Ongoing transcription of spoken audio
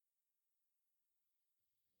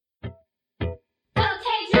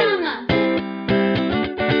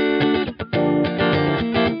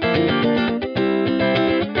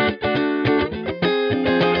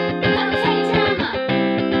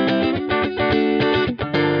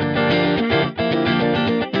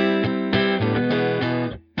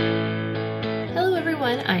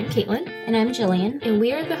And I'm Jillian. And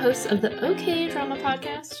we are the hosts of the OK Drama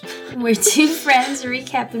Podcast. We're two friends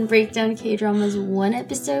recap and break down K-dramas one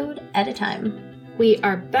episode at a time. We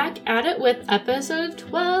are back at it with episode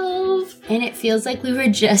 12. And it feels like we were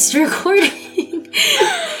just recording.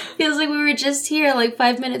 Feels like we were just here like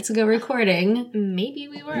 5 minutes ago recording. Maybe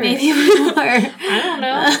we were. I don't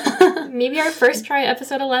know. Maybe our first try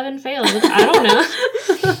episode 11 failed. I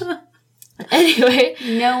don't know. Anyway.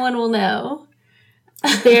 No one will know.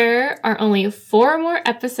 There are only 4 more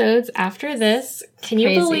episodes after this. Can you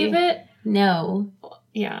believe it? No.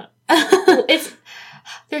 Yeah.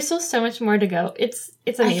 There's still so much more to go. It's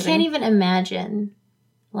amazing. I can't even imagine,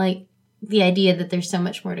 like, the idea that there's so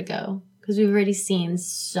much more to go. Because we've already seen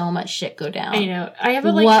so much shit go down. I know. I have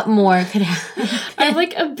what more could happen? I have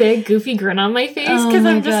like a big goofy grin on my face because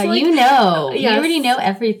I'm just like, you know, yes. You already know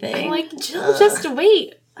everything. I'm like, Jill, just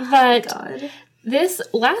wait. But God. This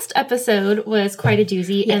last episode was quite a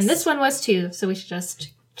doozy, yes. and this one was too. So we should just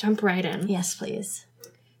jump right in. Yes, please.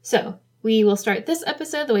 So we will start this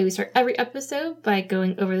episode the way we start every episode by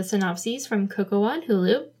going over the synopses from Kocowa and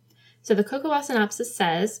Hulu. So the Kocowa synopsis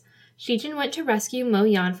says, Shijin went to rescue Mo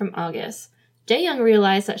Yan from August. Dae-young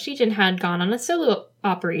realized that Shijin had gone on a solo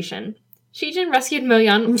operation. Shijin rescued Mo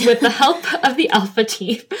Yan with the help of the Alpha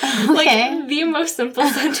team. Okay. Like, the most simple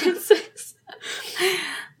sentences.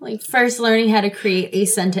 Like, first learning how to create a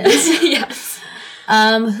sentence. Yes.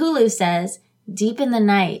 Hulu says, deep in the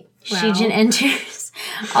night, wow. Shijin enters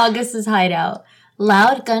August's hideout.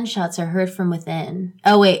 Loud gunshots are heard from within.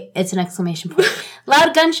 Oh, wait, it's an exclamation point.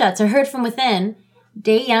 Loud gunshots are heard from within.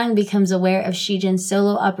 Dae-young becomes aware of Shijin's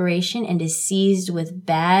solo operation and is seized with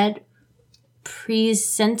bad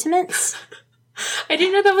presentiments. I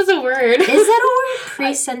didn't know that was a word. Is that a word?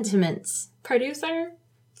 Presentiments. Producer?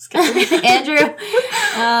 Andrew.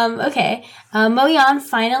 Okay. Mo Yan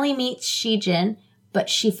finally meets Shijin, but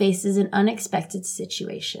she faces an unexpected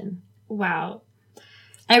situation. Wow.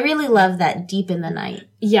 I really love that deep in the night.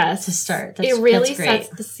 Yes. To start. It really sets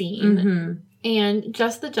the scene. Mm-hmm. And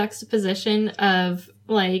just the juxtaposition of,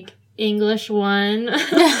 like, English 1.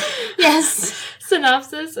 Yes.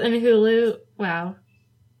 Synopsis and Hulu. Wow.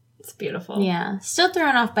 It's beautiful. Yeah. Still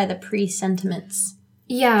thrown off by the pre-sentiments.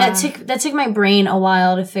 Yeah. That took my brain a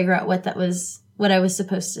while to figure out what I was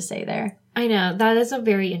supposed to say there. I know. That is a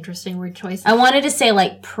very interesting word choice. I wanted to say,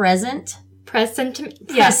 like, present. Presentiments.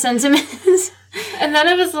 Presentiments. And then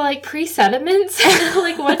it was like pre-sediments.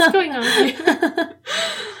 Like, what's going on here?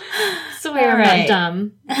 So we're not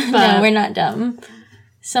dumb. But no, we're not dumb.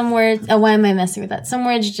 Some words... Oh, why am I messing with that? Some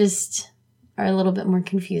words just are a little bit more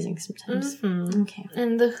confusing sometimes. Mm-hmm. Okay.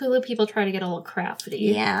 And the Hulu people try to get a little crafty.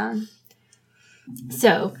 Yeah.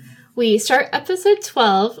 So, we start episode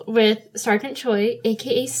 12 with Sergeant Choi,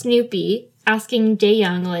 a.k.a. Snoopy, asking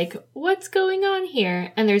Dae-young, like, what's going on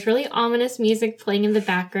here? And there's really ominous music playing in the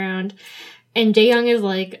background. And Dae-young is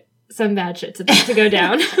like, some bad shit's about to go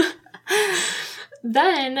down.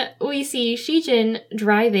 Then we see Shijin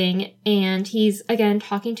driving, and he's, again,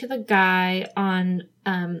 talking to the guy on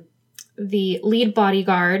the lead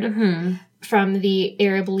bodyguard from the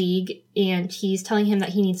Arab League, and he's telling him that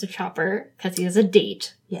he needs a chopper because he has a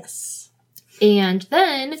date. Yes. And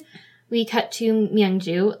then we cut to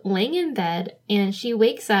Myungju laying in bed, and she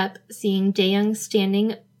wakes up seeing Dae-young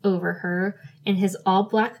standing over her in his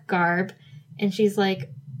all-black garb, and she's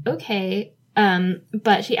like, okay.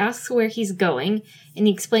 But she asks where he's going, and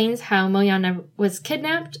he explains how Mo Yan was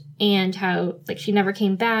kidnapped and how, like, she never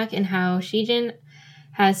came back, and how Shijin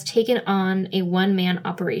has taken on a one-man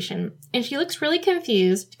operation. And she looks really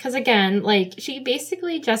confused because, again, like, she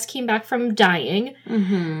basically just came back from dying.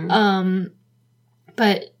 Mm-hmm.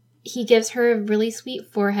 But he gives her a really sweet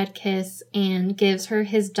forehead kiss and gives her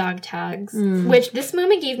his dog tags, which this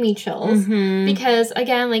moment gave me chills because,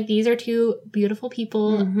 again, like, these are two beautiful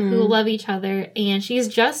people who love each other, and she's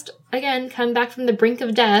just, again, come back from the brink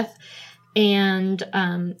of death, and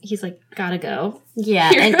he's like, gotta go.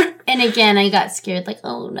 Yeah, and again, I got scared, like,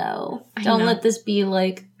 oh no, don't let this be,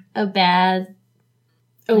 like, a bad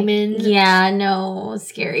omen. Like, yeah, no,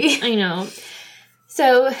 scary. I know.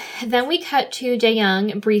 So then we cut to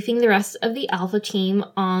Dae-young briefing the rest of the Alpha team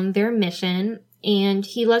on their mission, and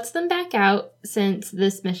he lets them back out since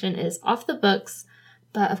this mission is off the books,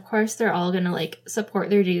 but of course they're all gonna, like, support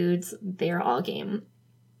their dudes. They're all game.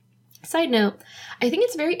 Side note, I think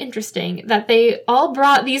it's very interesting that they all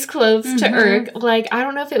brought these clothes to Urk. Like, I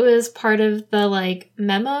don't know if it was part of the, like,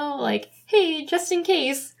 memo, like, hey, just in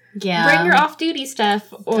case, bring your off-duty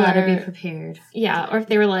stuff, or... Gotta be prepared. Yeah, or if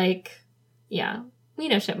they were like, yeah... we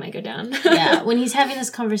know shit might go down. Yeah, when he's having this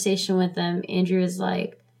conversation with them, Andrew is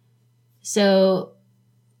like, so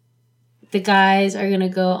the guys are gonna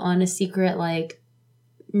go on a secret, like,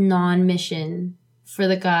 non-mission for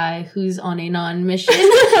the guy who's on a non-mission.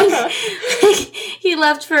 He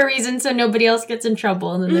left for a reason so nobody else gets in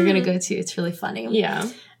trouble, and then they're gonna go too. It's really funny. Yeah.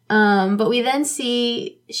 But we then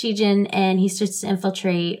see Shijin, and he starts to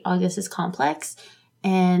infiltrate August's complex,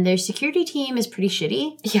 and their security team is pretty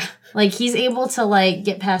shitty. Yeah. Like, he's able to, like,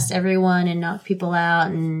 get past everyone and knock people out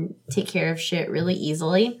and take care of shit really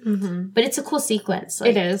easily. Mm-hmm. But it's a cool sequence.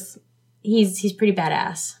 Like, it is. He's pretty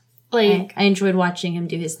badass. Like, I enjoyed watching him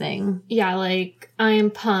do his thing. yeah, like, I am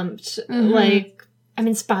pumped. Like, I'm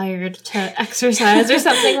inspired to exercise or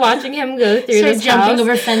something watching him go through this jumping house.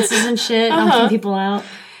 over fences and shit, knocking people out.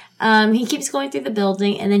 He keeps going through the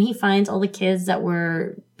building, and then he finds all the kids that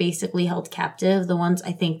were basically held captive, the ones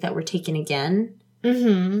I think that were taken again.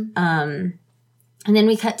 Mm-hmm. And then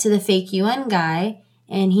we cut to the fake UN guy,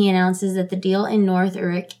 and he announces that the deal in North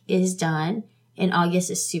Uruk is done, and August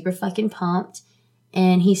is super fucking pumped,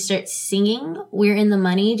 and he starts singing "We're in the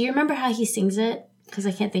Money." Do you remember how he sings it? Because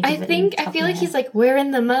I can't think of it. I feel like he's like, "We're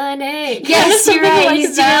in the money." Yes, you're right. Like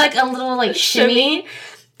he's doing like a little like shimmy.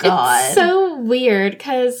 God. It's so weird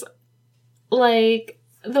because, like,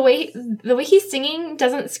 the way he's singing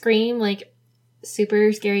doesn't scream like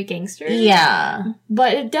super scary gangster. Yeah.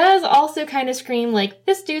 But it does also kind of scream like,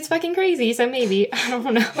 this dude's fucking crazy, so maybe. I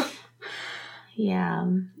don't know. Yeah.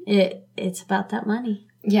 It's about that money.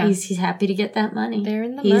 Yeah. He's happy to get that money. They're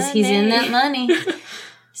in the money. He's in that money.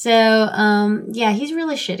 So, yeah, he's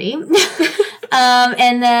really shitty.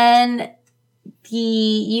 And then the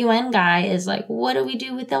UN guy is like, what do we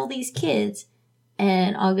do with all these kids?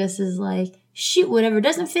 And August is like, shoot whatever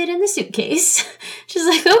doesn't fit in the suitcase. She's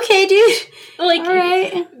like, okay, dude. Like, all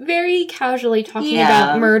right. Very casually talking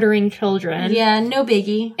about murdering children. Yeah, no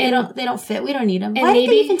biggie. And they don't fit. We don't need them. Why did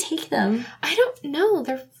they even take them? I don't know.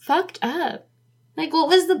 They're fucked up. Like, what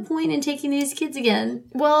was the point in taking these kids again?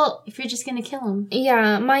 Well, if you're just gonna kill them.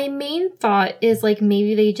 Yeah, my main thought is, like,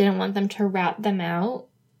 maybe they didn't want them to rat them out.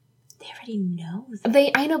 They already know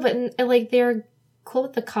that. I know, but, like, they're cool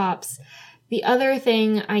with the cops. The other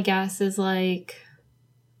thing, I guess, is, like,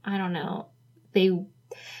 I don't know. I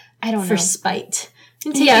don't know. For spite.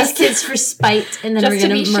 Take these kids for spite, and then we're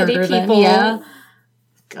gonna murder them. People. Yeah.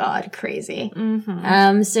 God, crazy.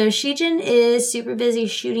 Mm-hmm. So Shijin is super busy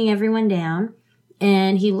shooting everyone down,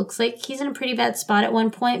 and he looks like he's in a pretty bad spot at one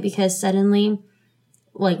point because suddenly,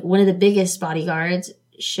 like, one of the biggest bodyguards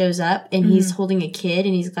shows up, and he's holding a kid,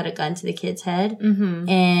 and he's got a gun to the kid's head,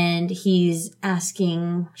 and he's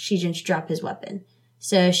asking Shijin to drop his weapon.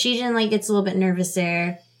 So Shijin, like, gets a little bit nervous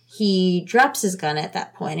there. He drops his gun at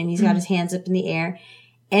that point, and he's got his hands up in the air.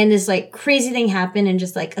 And this, like, crazy thing happened in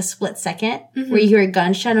just, like, a split second where you hear a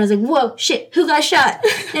gunshot. And I was like, whoa, shit, who got shot?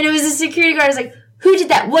 And it was a security guard. I was like, who did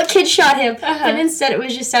that? What kid shot him? But instead it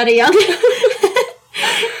was just Sao Young.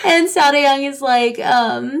 And Sao Young is like,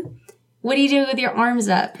 what are you doing with your arms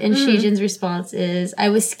up? And Shijin's response is, I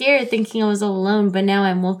was scared thinking I was all alone, but now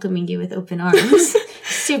I'm welcoming you with open arms.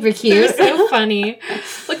 Super cute. They're so funny.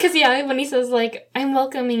 Because, yeah, when he says, like, I'm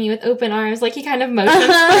welcoming you with open arms, like, he kind of motions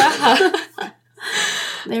for a hug.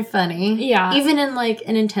 They're funny. Yeah. Even in, like,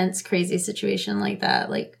 an intense, crazy situation like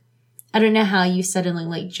that, like, I don't know how you suddenly,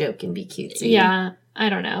 like, joke and be cutesy. Yeah, I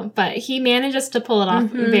don't know. But he manages to pull it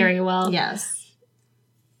off very well. Yes.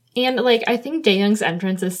 And, like, I think Daeyoung's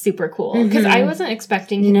entrance is super cool. Because I wasn't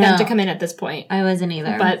expecting them to come in at this point. I wasn't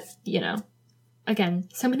either. But, you know, again,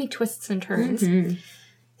 so many twists and turns.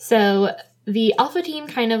 So the Alpha team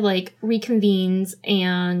kind of, like, reconvenes,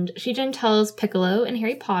 and Shijin tells Piccolo and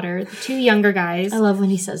Harry Potter, the two younger guys. I love when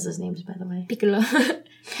he says those names, by the way. Piccolo.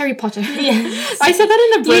 Harry Potter. Yes. I said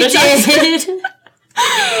that in a British accent.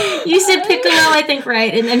 You said Piccolo, I think,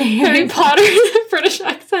 right, and then Harry Potter in a British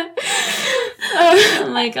accent. Oh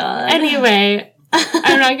my god. Anyway,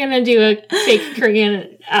 I'm not going to do a fake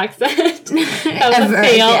Korean accent. That was a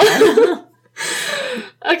fail.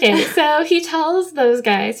 Okay, so he tells those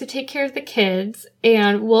guys to take care of the kids,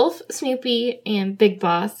 and Wolf, Snoopy, and Big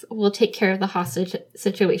Boss will take care of the hostage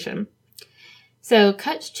situation. So,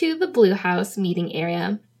 cut to the Blue House meeting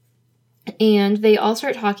area, and they all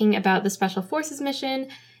start talking about the Special Forces mission,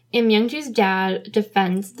 and Myungju's dad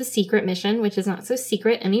defends the secret mission, which is not so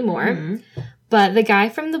secret anymore. But the guy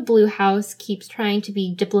from the Blue House keeps trying to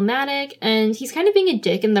be diplomatic, and he's kind of being a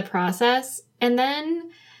dick in the process. And then,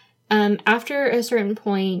 after a certain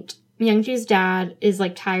point, Myungju's dad is,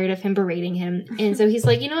 like, tired of him berating him. And so he's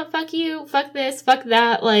like, you know what, fuck you, fuck this, fuck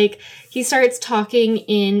that. Like, he starts talking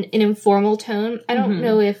in an informal tone. I don't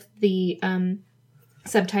know if the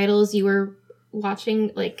subtitles you were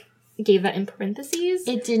watching, like, gave that in parentheses.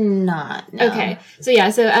 It did not, no. Okay. So, yeah,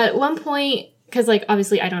 so at one point, because, like,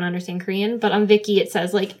 obviously I don't understand Korean, but on Viki it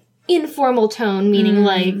says, like, informal tone, meaning,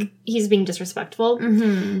 like, he's being disrespectful.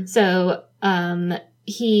 Mm-hmm. So,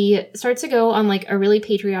 he starts to go on, like, a really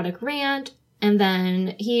patriotic rant, and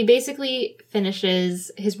then he basically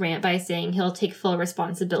finishes his rant by saying he'll take full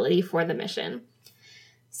responsibility for the mission.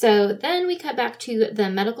 So then we cut back to the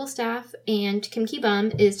medical staff, and Kim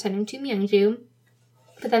Ki-bum is tending to Myungju.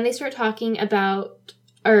 But then they start talking about,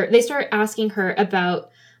 or they start asking her about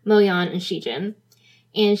Mo-yeon and Shijin.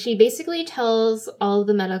 And she basically tells all of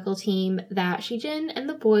the medical team that Shijin and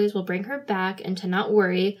the boys will bring her back and to not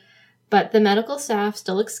worry. But the medical staff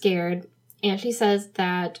still look scared. And she says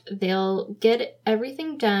that they'll get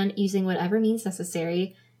everything done using whatever means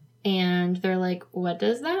necessary. And they're like, what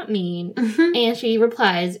does that mean? Mm-hmm. And she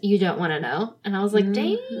replies, you don't want to know. And I was like,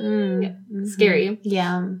 dang, scary.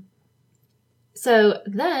 Yeah. So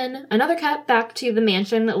then another cut back to the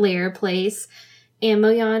mansion lair place. And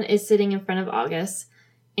Mo-yeon is sitting in front of August.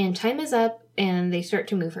 And time is up and they start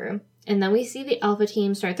to move her. And then we see the Alpha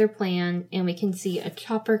team start their plan. And we can see a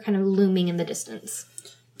chopper kind of looming in the distance.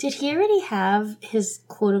 Did he already have his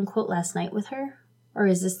quote-unquote last night with her? Or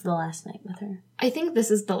is this the last night with her? I think this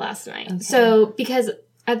is the last night. Okay. So, because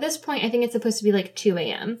at this point, I think it's supposed to be like 2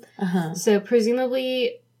 a.m. Uh-huh. So,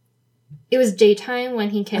 presumably, it was daytime when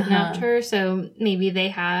he kidnapped her. So, maybe they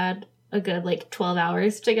had a good, like, 12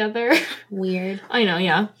 hours together. Weird. I know,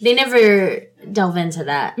 yeah. They never delve into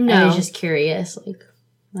that. No. I was just curious. Like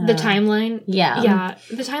The timeline? Yeah. Yeah.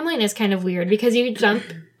 The timeline is kind of weird because you jump,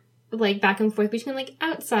 like, back and forth between, like,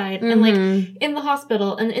 outside and, like, in the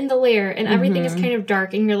hospital and in the lair and everything is kind of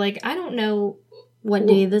dark and you're like, I don't know what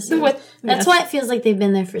day this is. That's yes. why it feels like they've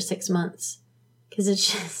been there for 6 months. Because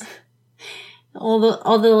it's just all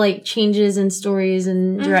the like changes and stories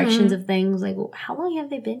and directions of things. Like, how long have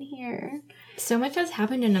they been here? So much has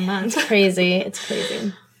happened in a month. It's crazy. It's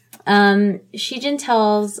crazy. Shijin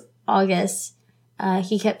tells August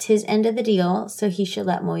he kept his end of the deal, so he should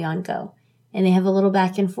let Mo-yeon go. And they have a little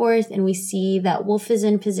back and forth, and we see that Wolf is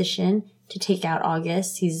in position to take out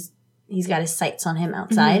August. He's got his sights on him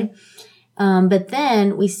outside. But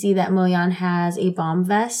then we see that Mo-yeon has a bomb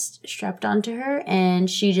vest strapped onto her, and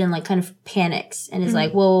Shijin like kind of panics and is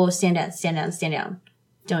like, whoa, stand down, stand down, stand down.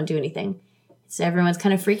 Don't do anything. So everyone's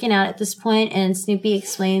kind of freaking out at this point, and Snoopy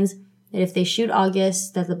explains that if they shoot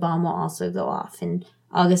August, that the bomb will also go off. And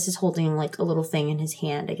August is holding like a little thing in his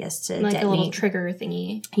hand, I guess, to like detonate. a little trigger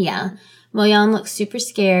thingy. Yeah. Mo-yeon looks super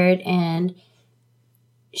scared, and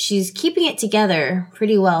she's keeping it together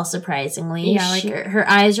pretty well, surprisingly. Yeah, like her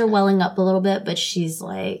eyes are welling up a little bit, but she's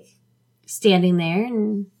like standing there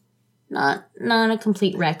and not a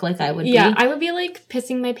complete wreck like I would be. Yeah, I would be like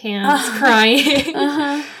pissing my pants,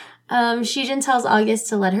 crying. Shijin tells August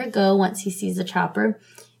to let her go once he sees the chopper,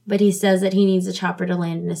 but he says that he needs the chopper to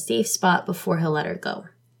land in a safe spot before he'll let her go.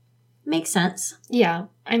 Makes sense. Yeah.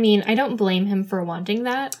 I mean, I don't blame him for wanting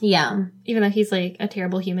that. Yeah. Even though he's like a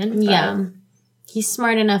terrible human. But... Yeah. He's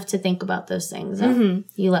smart enough to think about those things.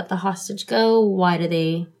 You let the hostage go. Why do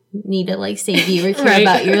they need to like save you or care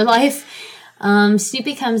about your life?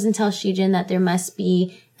 Snoopy comes and tells Shijin that there must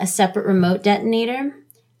be a separate remote detonator.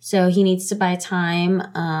 So he needs to buy time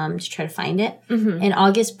to try to find it. And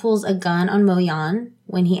August pulls a gun on Mo-yeon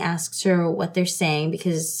when he asks her what they're saying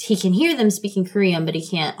because he can hear them speaking Korean, but he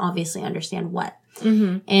can't obviously understand what.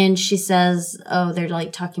 And she says, oh, they're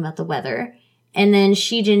like talking about the weather. And then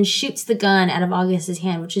Shijin shoots the gun out of August's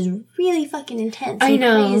hand, which is really fucking intense. I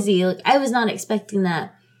know. Crazy. Like, I was not expecting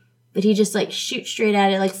that. But he just, like, shoots straight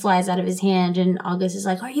at it, like, flies out of his hand. And August is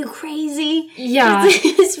like, are you crazy? Yeah.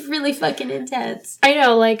 It's really fucking intense. I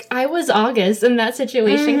know. Like, I was August in that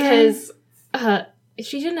situation because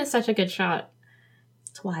Shijin is such a good shot.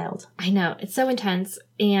 It's wild. I know. It's so intense.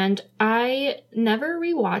 And I never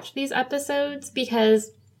rewatch these episodes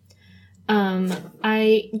because...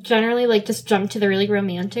 I generally like just jump to the really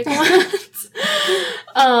romantic ones.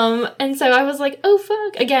 And so I was like, oh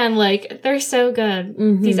fuck. Again, like they're so good.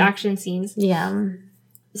 These action scenes. Yeah.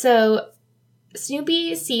 So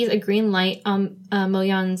Snoopy sees a green light on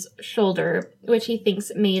Mo-yeon's shoulder, which he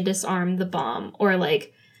thinks may disarm the bomb or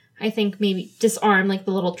like, I think maybe disarm like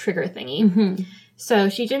the little trigger thingy. So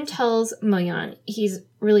Shijin tells Mo-yeon he's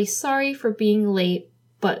really sorry for being late,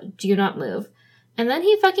 but do not move. And then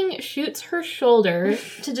he fucking shoots her shoulder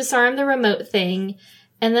to disarm the remote thing.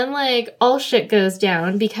 And then, like, all shit goes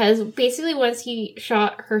down because basically once he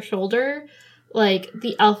shot her shoulder, like,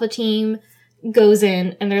 the Alpha team goes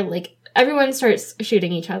in and they're, like, everyone starts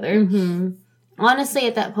shooting each other. Honestly,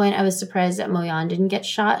 at that point, I was surprised that Mo-yeon didn't get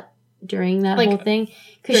shot during that whole thing.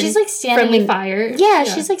 Because she's, like, standing... Friendly fire. Yeah,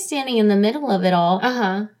 she's, like, standing in the middle of it all.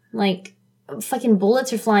 Uh-huh. Like... fucking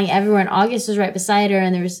bullets are flying everywhere, and August was right beside her,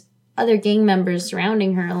 and there's other gang members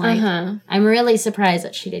surrounding her. Like, I'm really surprised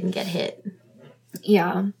that she didn't get hit.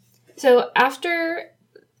 Yeah. So after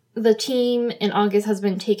the team and August has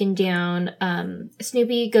been taken down,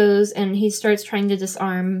 Snoopy goes and he starts trying to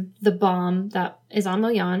disarm the bomb that is on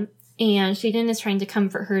Mo-Yan, and Shijin is trying to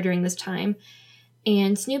comfort her during this time.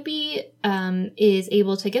 And Snoopy is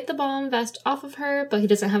able to get the bomb vest off of her, but he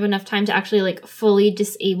doesn't have enough time to actually, like, fully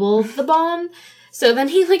disable the bomb. So then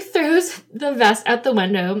he, like, throws the vest out the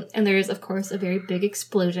window, and there is, of course, a very big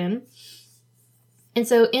explosion. And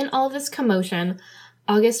so in all of this commotion,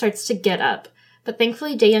 August starts to get up, but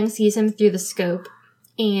thankfully Dae-young sees him through the scope,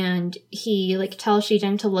 and he, like, tells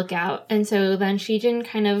Shijin to look out. And so then Shijin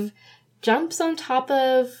kind of jumps on top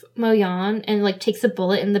of Mo-Yan and, like, takes a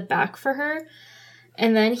bullet in the back for her.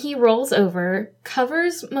 And then he rolls over,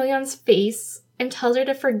 covers Mo-Yan's face, and tells her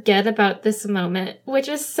to forget about this moment, which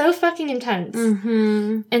is so fucking intense.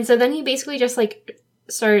 Mm-hmm. And so then he basically just, like,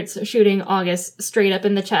 starts shooting August straight up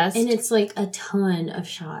in the chest. And it's, like, a ton of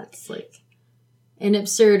shots. Like, an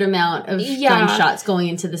absurd amount of gunshots going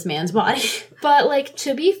into this man's body. But, like,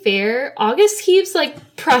 to be fair, August keeps,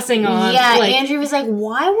 like, pressing on. Yeah, like, Andrew was like,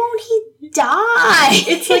 why won't he die?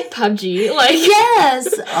 It's like PUBG. Like,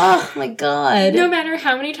 yes! Oh, my God. No matter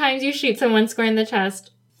how many times you shoot someone square in the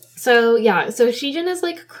chest. So, yeah. So, Shijin is,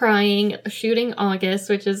 like, crying, shooting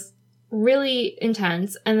August, which is really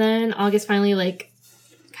intense. And then August finally, like,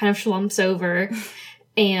 kind of slumps over.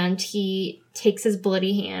 And he takes his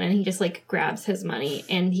bloody hand and he just, like, grabs his money.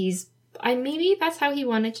 And maybe that's how he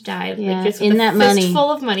wanted to die. Yeah, like, just with in that money.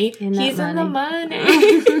 Fistful of money. He's in the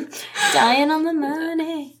money. Dying on the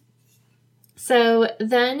money. So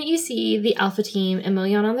then you see the Alpha team and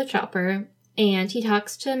Mo-Yan on the chopper. And he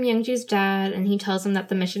talks to Myungju's dad and he tells him that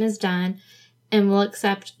the mission is done and will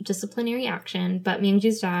accept disciplinary action. But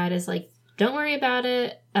Myungju's dad is like, don't worry about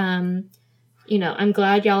it. I'm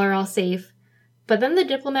glad y'all are all safe. But then the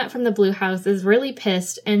diplomat from the Blue House is really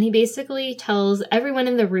pissed, and he basically tells everyone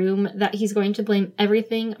in the room that he's going to blame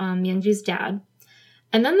everything on Myungju's dad.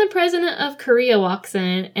 And then the president of Korea walks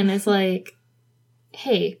in and is like,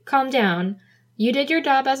 hey, calm down. You did your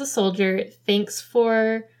job as a soldier. Thanks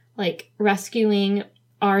for, like, rescuing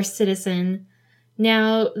our citizen.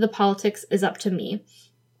 Now the politics is up to me.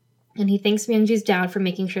 And he thanks Myungju's dad for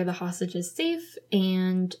making sure the hostage is safe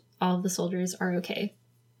and all of the soldiers are okay.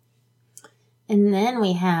 And then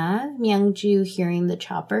we have Myungju hearing the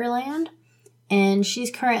chopper land. And she's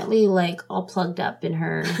currently, like, all plugged up in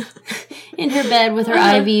her in her bed with her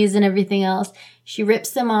IVs and everything else. She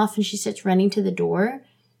rips them off and she starts running to the door.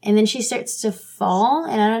 And then she starts to fall.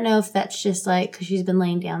 And I don't know if that's just, like, because she's been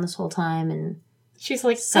laying down this whole time. And she's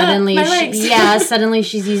like, suddenly, my legs. Suddenly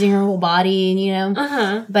she's using her whole body, you know.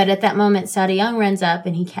 Uh-huh. But at that moment, Sao Dae-young runs up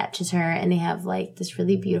and he catches her. And they have, like, this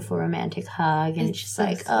really beautiful romantic hug. And it's just so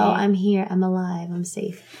like, sweet. Oh, I'm here. I'm alive. I'm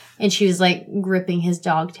safe. And she was, like, gripping his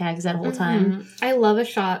dog tags that whole time. I love a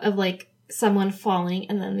shot of, like, someone falling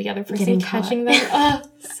and then the other person catching them. Oh,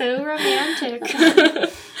 so romantic.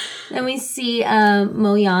 Then we see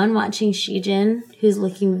Mo-Yan watching Shijin, who's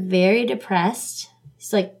looking very depressed.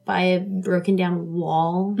 He's, like, by a broken down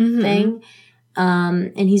wall thing.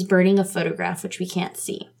 And he's burning a photograph, which we can't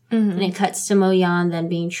see. Mm-hmm. And it cuts to Mo-Yan then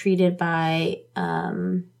being treated by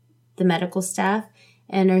the medical staff.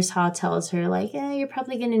 And Nurse Ha tells her, like, you're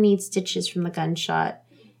probably going to need stitches from the gunshot.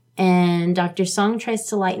 And Dr. Song tries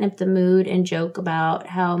to lighten up the mood and joke about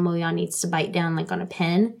how Mo-Yan needs to bite down, like, on a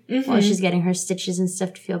pen while she's getting her stitches and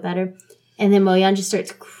stuff to feel better. And then Mo-Yan just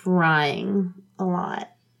starts crying a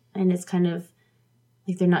lot. And it's kind of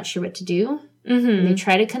like they're not sure what to do. Mm-hmm. And they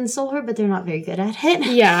try to console her, but they're not very good at it.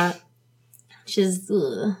 Yeah. Which is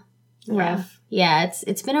rough. Yeah,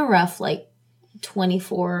 it's been a rough, like,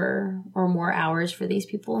 24 or more hours for these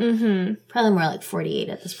people. Mm-hmm. Probably more like 48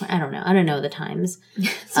 at this point. I don't know the times.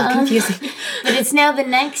 So confusing. But it's now the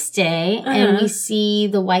next day, and we see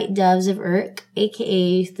the white doves of Urk,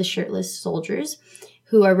 a.k.a. the shirtless soldiers,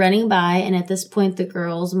 who are running by, and at this point the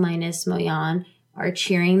girls, minus Mo-Yan, are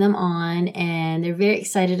cheering them on, and they're very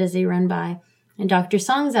excited as they run by. And Dr.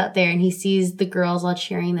 Song's out there, and he sees the girls all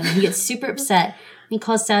cheering them. He gets super upset. He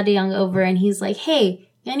calls Sao Dae-young over, and he's like, hey,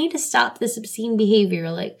 I need to stop this obscene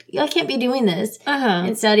behavior. Like, y'all can't be doing this.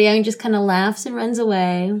 And Sao Dae-young just kind of laughs and runs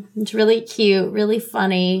away. It's really cute, really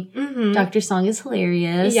funny. Mm-hmm. Dr. Song is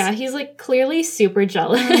hilarious. Yeah, he's, like, clearly super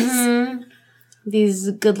jealous. Mm-hmm.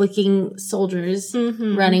 These good-looking soldiers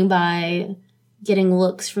running by, getting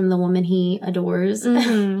looks from the woman he adores.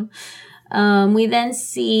 Mm-hmm. We then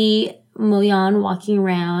see Mo-Yan walking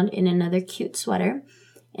around in another cute sweater.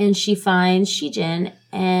 And she finds Shijin,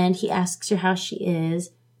 and he asks her how she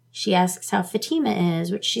is. She asks how Fatima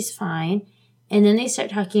is, which she's fine. And then they start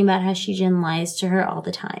talking about how Shijin lies to her all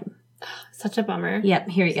the time. Such a bummer. Yep,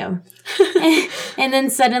 here we go. And then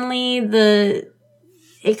suddenly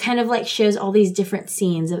it kind of like shows all these different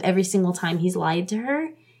scenes of every single time he's lied to her.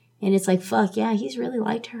 And it's like, fuck, yeah, he's really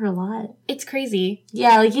lied to her a lot. It's crazy.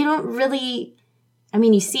 Yeah, like you don't really, I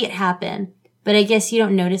mean, you see it happen, but I guess you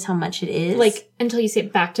don't notice how much it is. Like, until you see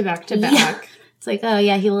it back to back to back. Yeah. It's like, oh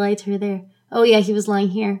yeah, he lied to her there. Oh yeah, he was lying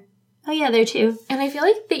here. Oh yeah, there too. And I feel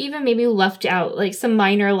like they even maybe left out like some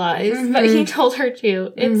minor lies that he told her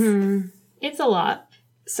too. It's a lot.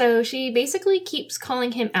 So she basically keeps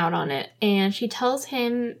calling him out on it, and she tells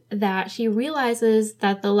him that she realizes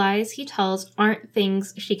that the lies he tells aren't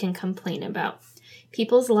things she can complain about.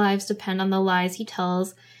 People's lives depend on the lies he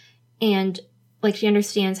tells, and like she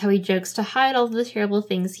understands how he jokes to hide all the terrible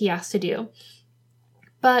things he has to do.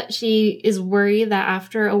 But she is worried that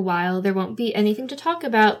after a while there won't be anything to talk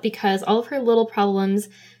about because all of her little problems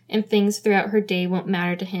and things throughout her day won't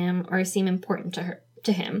matter to him or seem important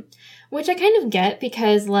to him. Which I kind of get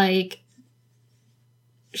because, like,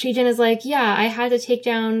 Shijin is like, yeah, I had to take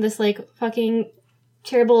down this, like, fucking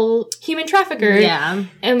terrible human trafficker. Yeah.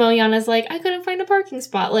 And Moyana's like, I couldn't find a parking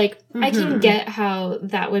spot. Like, I can get how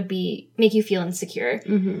that would make you feel insecure.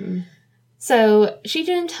 So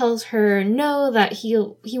Shijin tells her no, that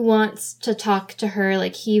he wants to talk to her.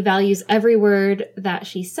 Like, he values every word that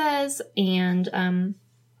she says. And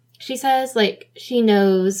she says, like, she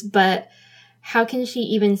knows, but how can she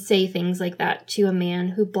even say things like that to a man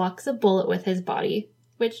who blocks a bullet with his body?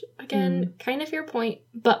 Which, again, kind of your point.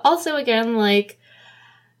 But also, again, like,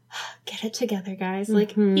 get it together, guys.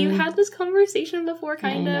 Like, you had this conversation before,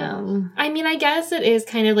 kind of. I mean, I guess it is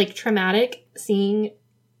kind of, like, traumatic seeing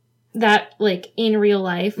that, like, in real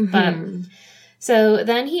life. But, so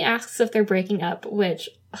then he asks if they're breaking up, which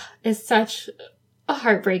is such a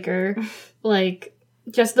heartbreaker. Like,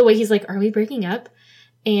 just the way he's like, are we breaking up?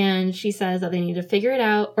 And she says that they need to figure it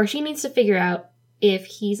out, or she needs to figure out if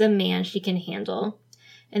he's a man she can handle.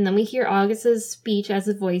 And then we hear August's speech as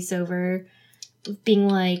a voiceover being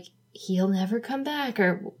like, he'll never come back,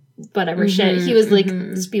 or whatever shit he was, like,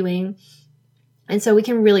 spewing. And so we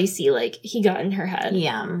can really see, like, he got in her head.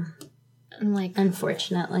 Yeah. And, like,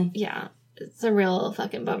 unfortunately. Yeah. It's a real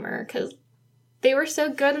fucking bummer, because they were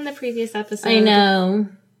so good in the previous episode. I know.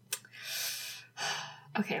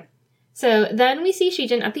 Okay. So then we see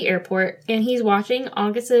Shijin at the airport, and he's watching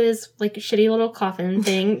August's, like, shitty little coffin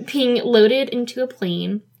thing being loaded into a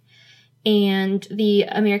plane. And the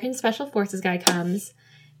American Special Forces guy comes,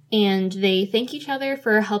 and they thank each other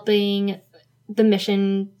for helping the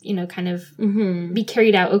mission, you know, kind of be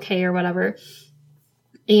carried out okay or whatever.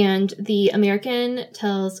 And the American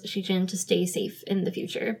tells Shijin to stay safe in the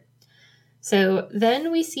future. So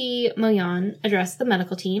then we see Moyan address the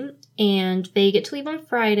medical team, and they get to leave on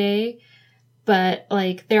Friday. But,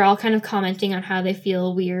 like, they're all kind of commenting on how they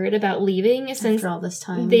feel weird about leaving since after all this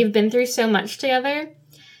time. They've been through so much together.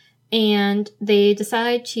 And they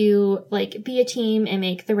decide to, like, be a team and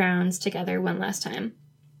make the rounds together one last time.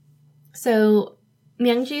 So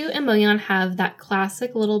Myungju and Moyan have that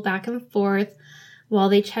classic little back and forth while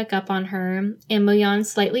they check up on her. And Moyan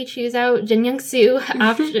slightly chews out Jin Young-soo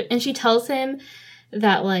after, and she tells him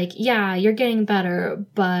that, like, yeah, you're getting better,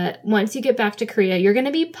 but once you get back to Korea, you're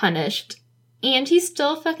gonna be punished. And he's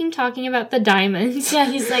still fucking talking about the diamonds. Yeah,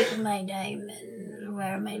 he's like, my diamonds.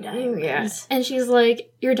 Where are my diamonds? Yeah. And she's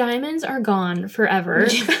like, your diamonds are gone forever.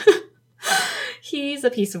 He's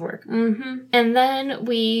a piece of work. And then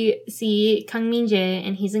we see Kang Min-jae,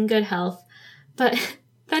 and he's in good health. But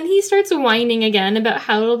then he starts whining again about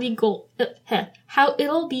how it'll be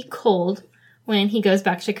cold when he goes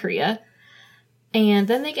back to Korea. And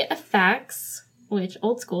then they get a fax, which,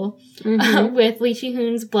 old school, with Lee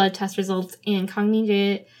Chi-hoon's blood test results, and Kang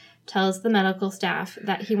Min-jae tells the medical staff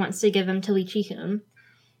that he wants to give them to Lee Chi-hoon.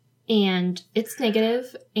 And it's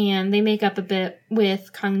negative, and they make up a bit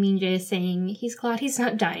with Kang Min-jae saying he's glad he's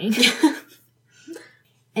not dying.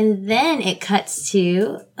 And then it cuts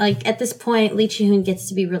to, like, at this point, Lee Chi-hoon gets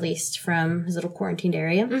to be released from his little quarantined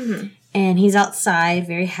area. And he's outside,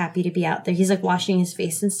 very happy to be out there. He's, like, washing his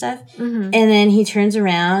face and stuff. And then he turns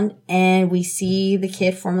around, and we see the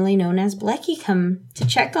kid formerly known as Blecky come to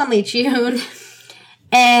check on Lee Chi-hoon.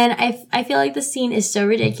 And I feel like the scene is so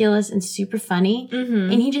ridiculous and super funny.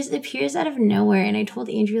 And he just appears out of nowhere. And I told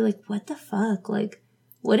Andrew, like, what the fuck? Like,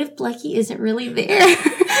 what if Blecky isn't really there?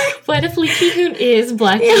 What if Lee Chi-hoon is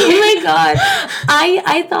Blecky? Oh, my God.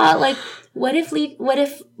 I thought, like, what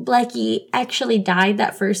if Blecky actually died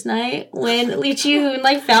that first night when Lee Chi-hoon,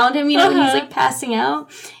 like, found him, you know, when he's, like, passing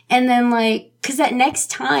out? And then, like, Because that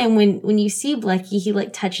next time when you see Blecky, he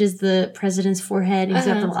like touches the president's forehead and he's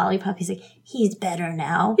got the lollipop. He's like, he's better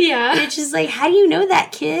now. Yeah. And it's just like, how do you know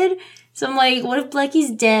that, kid? So I'm like, what if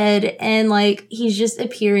Blecky's dead and like he's just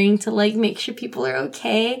appearing to like make sure people are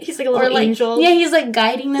okay? He's like a little angel. Yeah, he's like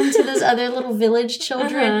guiding them to those other little village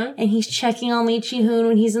children, and he's checking on Lee Chi-hoon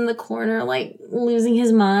when he's in the corner, like losing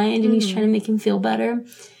his mind, and he's trying to make him feel better.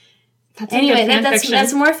 Anyway,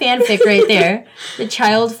 that's more fanfic right there. The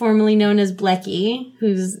child formerly known as Blecky,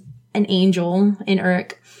 who's an angel in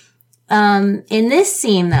Urk. In this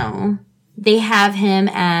scene, though, they have him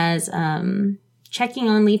as checking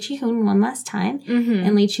on Lee Chi-hoon one last time,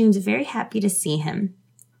 and Lee Chi-hoon's very happy to see him.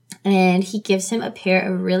 And he gives him a pair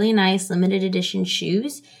of really nice limited edition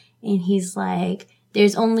shoes, and he's like,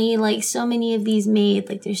 there's only like so many of these made,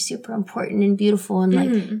 like they're super important and beautiful, and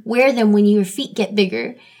like wear them when your feet get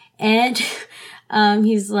bigger. And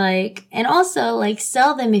he's like, and also like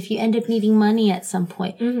sell them if you end up needing money at some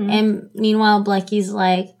point. And meanwhile, Blecky's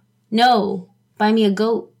like, no, buy me a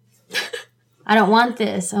goat. I don't want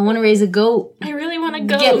this. I want to raise a goat. I really want a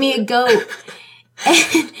goat. Get me a goat.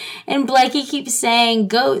 and Blecky keeps saying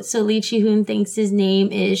goat, so Lee Chi-hoon thinks his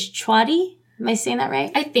name is Chwadi. Am I saying that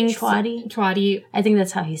right? I think Chwadi. Chwadi. I think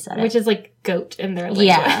that's how he said it. Which is like goat in their language.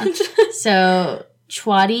 Yeah. So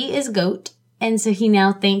Chwadi is goat. And so he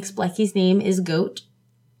now thinks Blecky's name is Goat.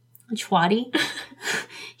 Chwadi.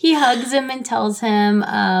 He hugs him and tells him,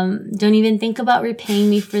 don't even think about repaying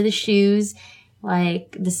me for the shoes.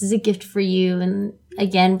 Like, this is a gift for you. And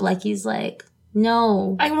again, Blecky's like,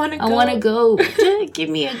 no. I want a goat. I want a goat.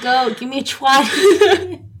 Give me a goat. Give me a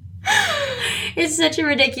Chwadi. It's such a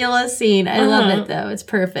ridiculous scene. I love it, though. It's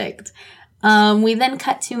perfect. We then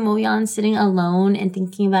cut to Moyeon sitting alone and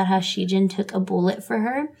thinking about how Shijin took a bullet for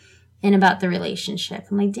her. And about the relationship.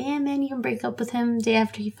 I'm like, damn, man, you can break up with him the day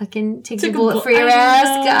after he fucking takes a bullet for your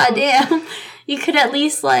ass. God damn. You could at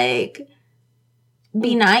least, like,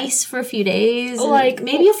 be nice for a few days. Like,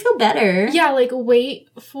 maybe you'll feel better. Yeah, like, wait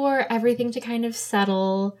for everything to kind of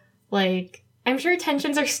settle. Like, I'm sure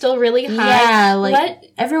tensions are still really high. Yeah,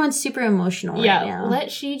 like, everyone's super emotional right now. Let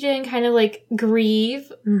Shijin kind of, like,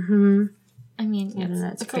 grieve. I mean,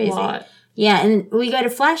 it's crazy. A lot. Yeah, and we got a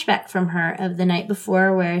flashback from her of the night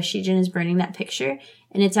before where Shijin is burning that picture.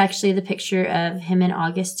 And it's actually the picture of him and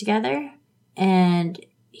August together. And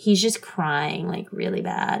he's just crying, like, really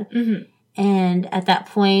bad. And at that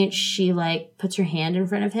point, she, like, puts her hand in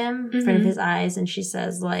front of him, in front of his eyes, and she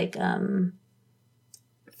says, like,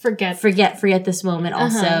 Forget this moment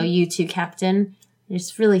also, you too, Captain.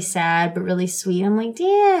 It's really sad, but really sweet. I'm like,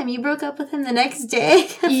 damn, you broke up with him the next day?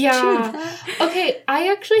 Yeah. Okay, I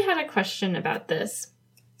actually had a question about this.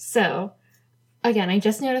 So, again, I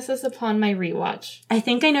just noticed this upon my rewatch. I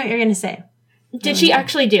think I know what you're going to say. Did she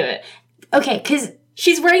actually do it? Okay, because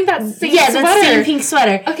she's wearing that same sweater. Yeah, that same pink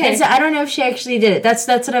sweater. Okay. And so I don't know if she actually did it. That's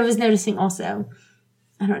what I was noticing also.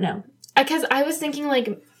 I don't know. Because I was thinking,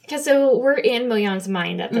 like, so we're in Moyeon's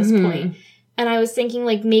mind at this point. And I was thinking,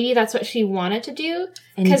 like, maybe that's what she wanted to do.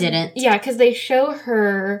 And didn't. Yeah, because they show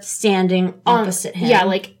her standing opposite him. Yeah,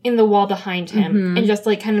 like, in the wall behind him. And just,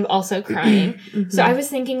 like, kind of also crying. So I was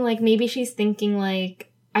thinking, like, maybe she's thinking,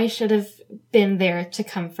 like, I should have been there to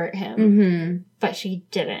comfort him. But she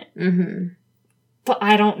didn't. But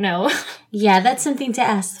I don't know. Yeah, that's something to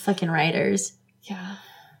ask the fucking writers. Yeah.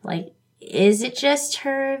 Like, is it just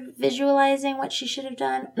her visualizing what she should have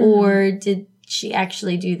done? Or did she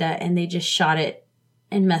actually do that and they just shot it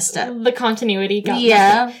and messed up? The continuity got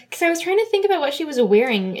messed up. Because I was trying to think about what she was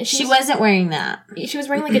wearing. She wasn't wearing that. She was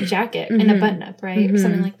wearing like a jacket and a button-up, right?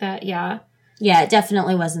 Something like that, yeah. Yeah, it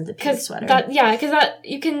definitely wasn't the pink sweater. Because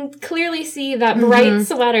you can clearly see that bright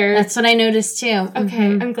sweater. That's what I noticed too. Okay,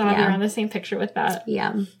 I'm glad we're on the same picture with that.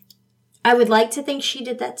 Yeah. I would like to think she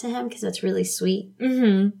did that to him because that's really sweet.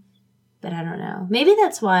 But I don't know. Maybe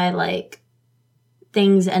that's why, like,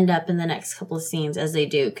 things end up in the next couple of scenes as they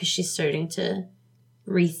do, because she's starting to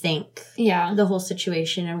rethink the whole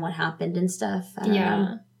situation and what happened and stuff. I don't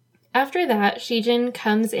know. After that, Shijin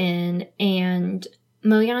comes in and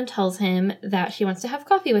Moyeon tells him that she wants to have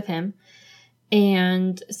coffee with him.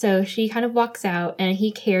 And so she kind of walks out and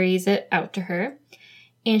he carries it out to her.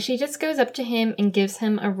 And she just goes up to him and gives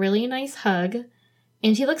him a really nice hug.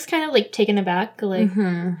 And he looks kind of like taken aback, like,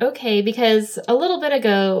 okay, because a little bit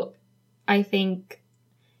ago, I think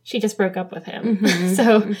she just broke up with him.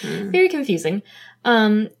 So very confusing.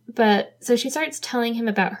 But so she starts telling him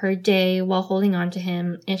about her day while holding on to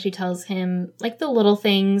him. And she tells him like the little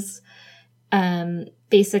things.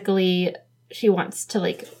 Basically she wants to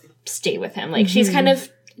like stay with him. Like she's kind of,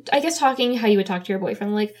 I guess, talking how you would talk to your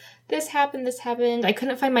boyfriend. Like, this happened. I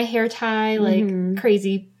couldn't find my hair tie. Like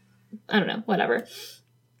crazy I don't know, whatever.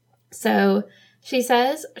 So she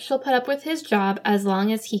says she'll put up with his job as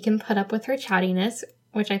long as he can put up with her chattiness,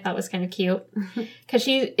 which I thought was kind of cute. Because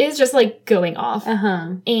she is just, like, going off.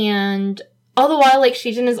 Uh-huh. And all the while, like,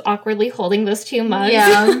 Shijin is awkwardly holding those 2 mugs.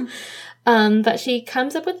 Yeah. But she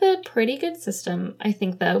comes up with a pretty good system, I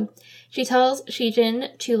think, though. She tells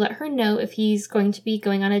Shijin to let her know if he's going to be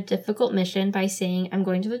going on a difficult mission by saying, I'm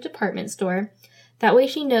going to the department store. That way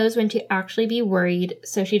she knows when to actually be worried,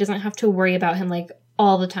 so she doesn't have to worry about him, like,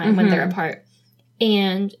 all the time when they're apart.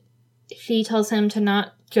 And she tells him to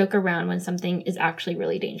not joke around when something is actually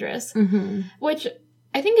really dangerous. Which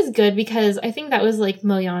I think is good, because I think that was, like,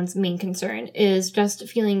 Moyeon's main concern, is just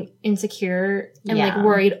feeling insecure and, like,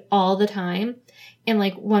 worried all the time. And,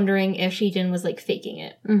 like, wondering if Shijin was, like, faking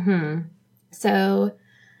it. So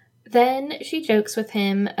then she jokes with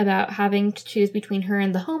him about having to choose between her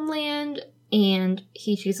and the homeland. And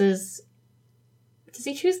he chooses... Does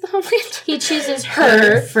he choose the homeland? He chooses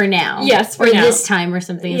her for now. Yes, for or now. this time or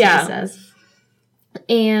something, as he says.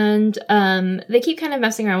 And they keep kind of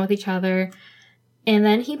messing around with each other. And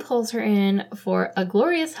then he pulls her in for a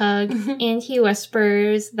glorious hug. And he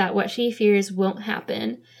whispers that what she fears won't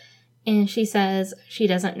happen. And she says she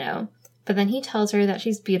doesn't know. But then he tells her that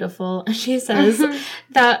she's beautiful. And she says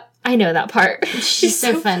that, I know that part. She's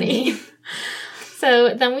so funny.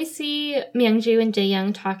 So then we see Myungju and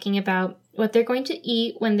Jaeyoung talking about what they're going to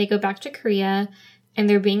eat when they go back to Korea. And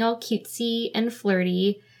they're being all cutesy and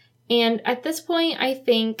flirty. And at this point, I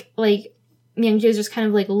think, like, Myungju is just kind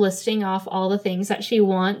of, like, listing off all the things that she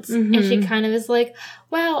wants. And she kind of is like,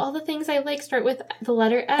 wow, all the things I like start with the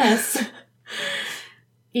letter S.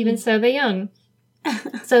 Even so, Jaeyoung.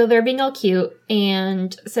 So they're being all cute.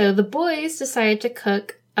 And so the boys decide to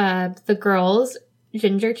cook the girls'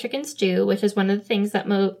 ginger chicken stew, which is one of the things that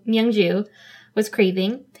Myungju was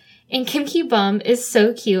craving. And Kim Ki-bum is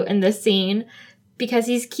so cute in this scene because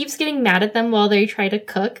he keeps getting mad at them while they try to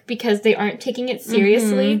cook because they aren't taking it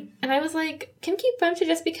seriously. And I was like, Kim Ki-bum should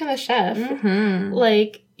just become a chef.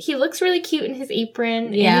 Like, he looks really cute in his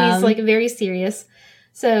apron. And he's, like, very serious.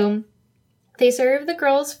 So they serve the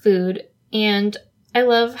girls food, and I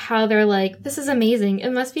love how they're like, this is amazing.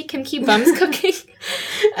 It must be Kim Ki-bum's cooking.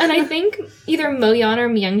 And I think either Moyeon or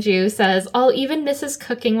Myungju says, I'll even miss his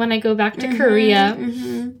cooking when I go back to Korea.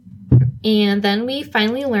 And then we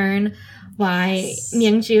finally learn why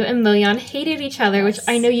Myungju and Moyeon hated each other, which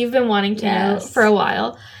I know you've been wanting to know for a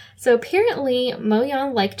while. So apparently,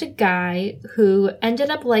 Moyeon liked a guy who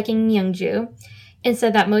ended up liking Myungju and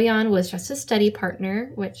said that Moyeon was just a study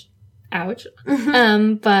partner, which... ouch.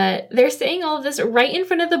 But they're saying all of this right in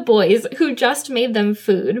front of the boys who just made them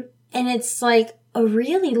food. And it's like a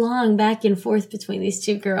really long back and forth between these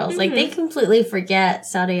 2 girls. Like, they completely forget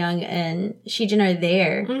Seo-young and Shijin are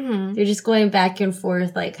there. They're just going back and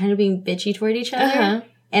forth, like, kind of being bitchy toward each other.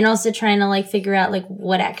 And also trying to, like, figure out, like,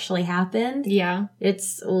 what actually happened. Yeah.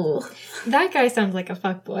 It's, ooh. That guy sounds like a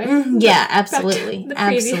fuckboy. Yeah, absolutely.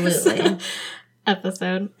 Absolutely.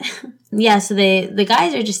 Episode. Yeah, so the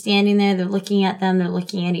guys are just standing there, they're looking at them, they're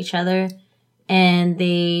looking at each other, and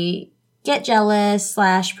they get jealous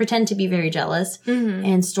 / pretend to be very jealous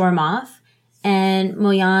and storm off. And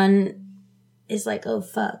Moyeon is like, oh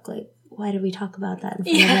fuck, like, why did we talk about that in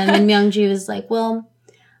front of them? And Myungju is like, well,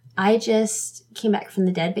 I just came back from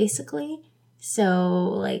the dead, basically. So,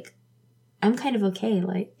 like, I'm kind of okay.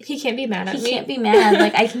 Like, he can't be mad at me. He can't be mad.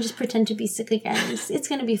 Like, I can just pretend to be sick again. It's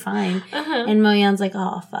gonna be fine. And Moyeon's like,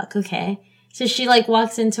 oh, fuck, okay. So she, like,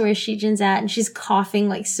 walks into where Shijin's at, and she's coughing,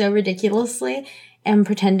 like, so ridiculously and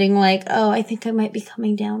pretending like, oh, I think I might be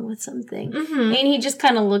coming down with something. And he just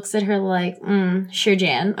kind of looks at her like, sure,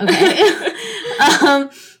 Jan. Okay.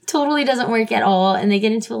 Totally doesn't work at all. And they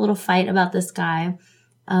get into a little fight about this guy.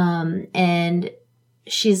 And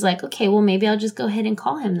she's like, okay, well, maybe I'll just go ahead and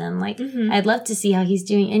call him then. Like, I'd love to see how he's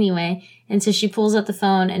doing anyway. And so she pulls out the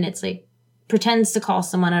phone, and it's like, pretends to call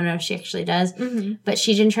someone. I don't know if she actually does. But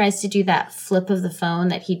Shijin tries to do that flip of the phone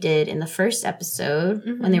that he did in the first episode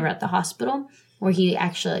when they were at the hospital, where he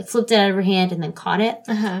actually, like, flipped it out of her hand and then caught it.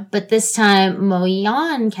 But this time,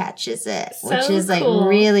 Moyeon catches it, which is, like,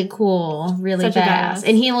 really cool, really badass.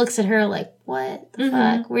 And he looks at her like, what the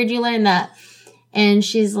fuck? Where'd you learn that? And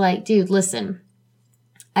she's like, dude, listen,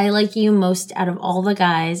 I like you most out of all the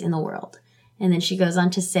guys in the world. And then she goes on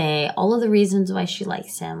to say all of the reasons why she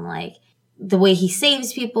likes him, like the way he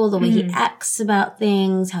saves people, the way he acts about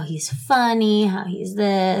things, how he's funny, how he's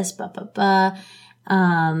this, blah, blah, blah.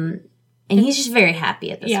 And he's just very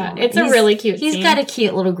happy at this moment. It's a really cute scene. He's got a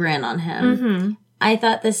cute little grin on him. I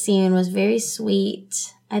thought this scene was very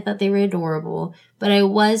sweet. I thought they were adorable. But I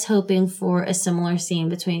was hoping for a similar scene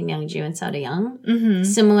between Myungju and Seo-young. Mm-hmm.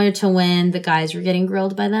 Similar to when the guys were getting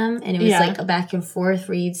grilled by them. And it was like a back and forth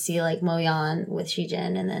where you'd see like Mo-yeon with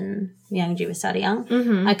Shijin and then Myungju with Seo-young.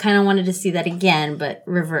 Mm-hmm. I kind of wanted to see that again, but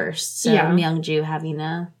reversed. So Myungju having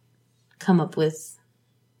to come up with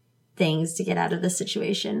things to get out of the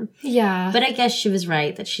situation. Yeah. But I guess she was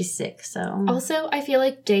right that she's sick, so. Also, I feel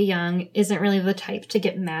like Dae-young isn't really the type to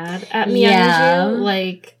get mad at Myungju. Yeah.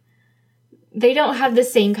 Like, they don't have the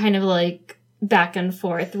same kind of, like, back and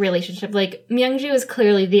forth relationship. Like, Myungju is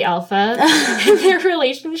clearly the alpha in their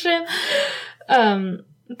relationship.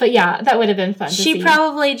 But yeah, that would have been fun to see. She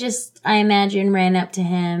probably just, I imagine, ran up to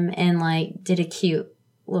him and, like, did a cute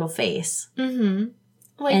little face. Mm-hmm.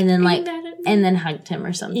 Like, and then, like, and then hugged him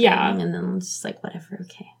or something. Yeah. And then just like, whatever,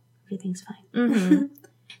 okay. Everything's fine. Mm-hmm.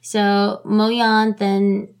 So, Mo-yeon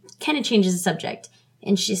then kind of changes the subject.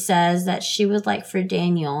 And she says that she would like for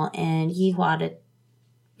Daniel and Yihua to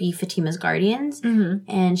be Fatima's guardians. Mm-hmm.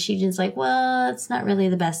 And Shijin's like, well, it's not really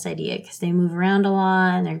the best idea because they move around a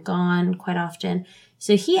lot and they're gone quite often.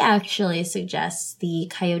 So he actually suggests the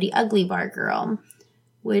Coyote Ugly Bar girl,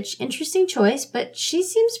 which, interesting choice, but she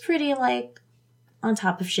seems pretty, like, on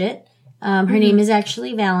top of shit. Her name is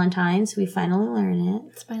actually Valentine, so we finally learn it.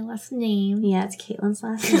 It's my last name. Yeah, it's Caitlin's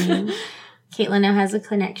last name. Caitlin now has a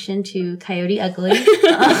connection to Coyote Ugly.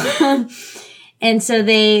 And so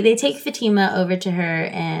they take Fatima over to her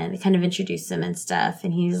and they kind of introduce them and stuff.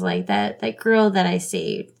 And he's like, that girl that I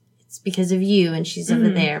saved, it's because of you and she's over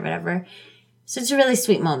there, whatever. So it's a really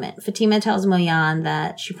sweet moment. Fatima tells Mo-yeon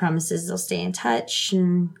that she promises they'll stay in touch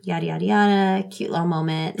and yada, yada, yada. Cute little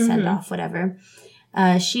moment, send off, whatever.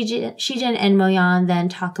 Shijin and Mo-yeon then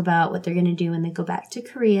talk about what they're going to do when they go back to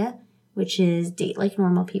Korea, which is date like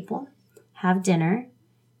normal people, have dinner,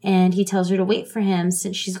 and he tells her to wait for him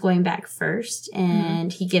since she's going back first,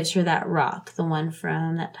 and he gives her that rock, the one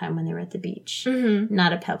from that time when they were at the beach.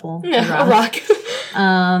 Not a pebble, a rock.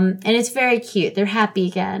 And it's very cute. They're happy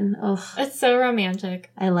again. Oh, It's so romantic.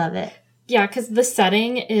 I love it. Yeah, because the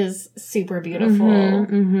setting is super beautiful.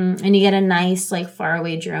 And you get a nice, like,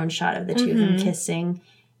 faraway drone shot of the two of them kissing.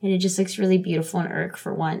 And it just looks really beautiful in Urk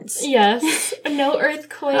for once. Yes. No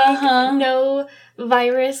earthquake, no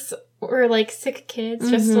virus or, like, sick kids.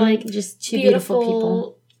 Just two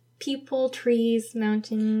beautiful people, trees,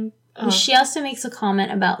 mountain. Oh. She also makes a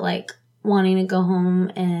comment about, like, wanting to go home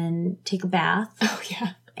and take a bath. Oh,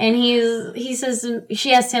 yeah. And he says,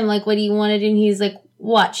 she asked him, like, what do you want to do? And he's like,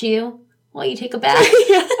 watch you while you take a bath.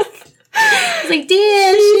 It's like,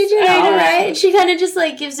 damn, she did all right. And she kind of just,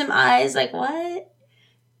 like, gives him eyes, like, what?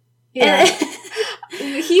 Yeah.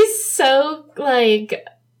 He's so, like,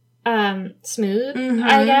 smooth,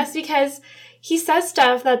 I guess, because he says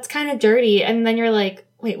stuff that's kind of dirty, and then you're like,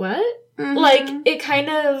 wait, what? Like, it kind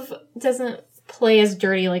of doesn't play as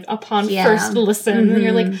dirty, like, upon first listen. And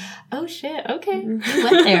you're like, oh, shit, okay. He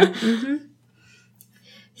went there.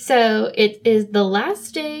 So it is the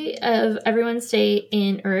last day of everyone's stay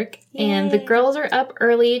in Urk, and the girls are up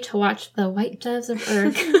early to watch the White Doves of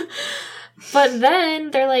Urk. But then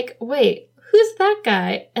they're like, wait, who's that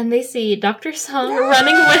guy? And they see Dr. Song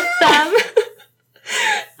running with them.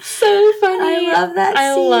 So funny. I love that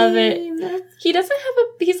I scene. love it. He doesn't have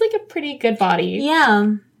he's like a pretty good body.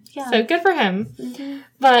 Yeah. So good for him.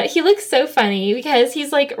 But he looks so funny because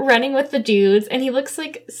he's like running with the dudes and he looks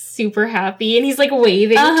like super happy and he's like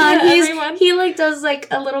waving to everyone. He like does like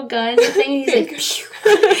a little gun thing. He's like,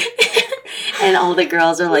 and all the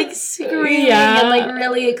girls are like screaming and like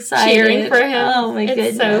really excited. Cheering for him. Oh my goodness.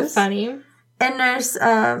 It's so funny. And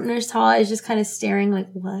Nurse Hall is just kind of staring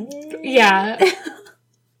like, what? Yeah.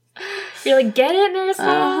 You're like, get it, Nurse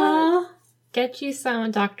Hall. Get you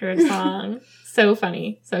some Dr. Song. So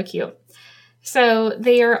funny. So cute. So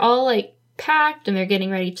they are all like packed and they're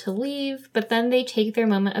getting ready to leave, but then they take their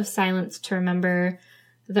moment of silence to remember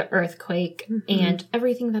the earthquake and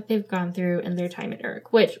everything that they've gone through in their time at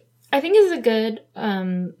Urk, which I think is a good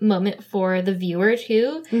moment for the viewer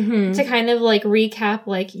too, to kind of like recap,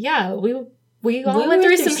 like, yeah, we all went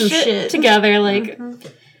through some shit together. Like,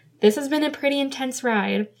 this has been a pretty intense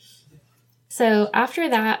ride. So after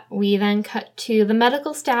that, we then cut to the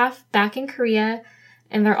medical staff back in Korea,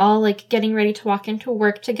 and they're all, like, getting ready to walk into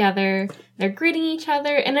work together. They're greeting each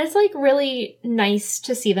other, and it's, like, really nice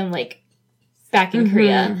to see them, like, back in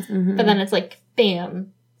Korea. But then it's like,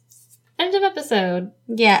 bam, end of episode.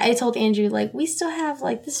 Yeah, I told Andrew, like, we still have,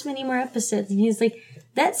 like, this many more episodes, and he's like,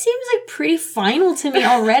 that seems, like, pretty final to me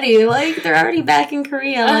already. Like, they're already back in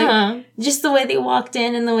Korea. Like, just the way they walked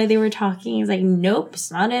in and the way they were talking. He's like, nope,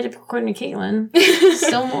 it's not it according to Caitlin.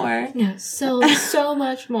 Still more. No, so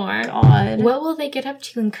much more. God. What will they get up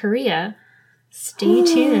to in Korea? Stay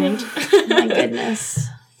tuned. My goodness.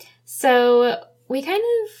 So we kind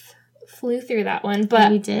of flew through that one,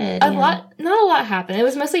 but we did. not a lot happened. It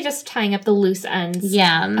was mostly just tying up the loose ends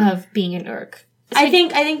of being an Urk. I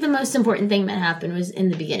think the most important thing that happened was in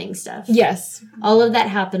the beginning stuff. Yes. All of that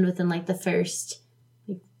happened within like the first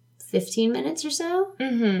 15 minutes or so.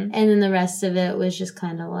 Mm-hmm. And then the rest of it was just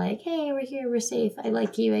kind of like, hey, we're here, we're safe. I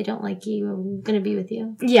like you, I don't like you, I'm going to be with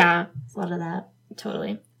you. Yeah. A lot of that.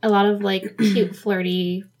 Totally. A lot of like cute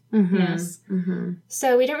flirty.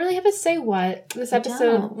 So we don't really have to say what. This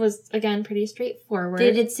episode was, again, pretty straightforward.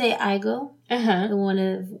 They did say Aigo.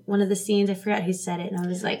 One of the scenes, I forgot who said it, and I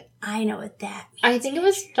was like, I know what that means. I think it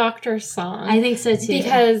was Dr. Song. I think so, too.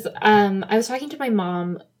 Because I was talking to my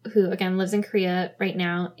mom, who, again, lives in Korea right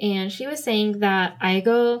now, and she was saying that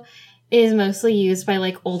Aigo is mostly used by,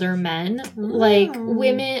 like, older men. Like,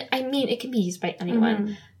 women, I mean, it can be used by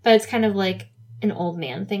anyone, but it's kind of like an old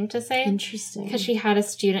man thing to say. Interesting. Because she had a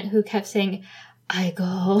student who kept saying,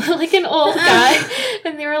 Aigo, like an old guy,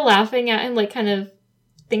 and they were laughing at him, like, kind of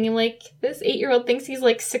thinking, like, this 8-year-old thinks he's,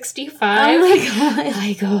 like, 65. Oh, my God.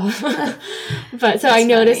 Aigo. But so I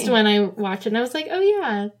noticed when I watched it, and I was like, oh,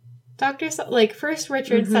 yeah, Dr. Song, like, first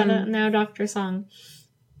Richard said it, now Dr. Song.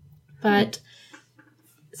 But,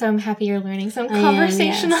 so I'm happy you're learning some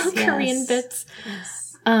conversational Korean bits.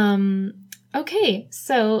 Yes. Okay,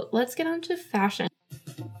 so let's get on to fashion.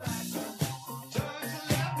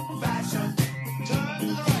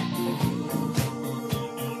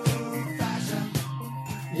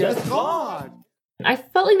 Yes, God! I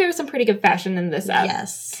felt like there was some pretty good fashion in this app.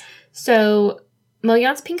 Yes. So,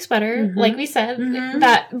 Moyeon's pink sweater, like we said,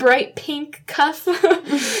 that bright pink cuff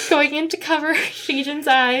going in to cover Shijin's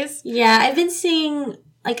eyes. Yeah, I've been seeing,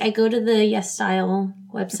 like, I go to the Yes Style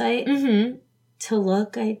website to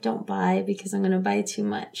look. I don't buy because I'm going to buy too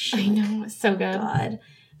much. I know, it's so good. God.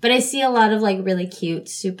 But I see a lot of, like, really cute,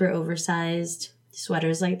 super oversized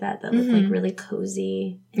sweaters like that look, like, really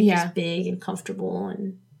cozy and just big and comfortable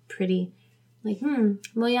and pretty. Like,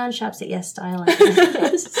 Moyeon shops at Yes Style.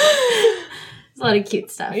 There's a lot of cute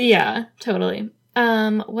stuff. Yeah, totally.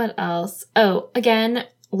 What else? Oh, again,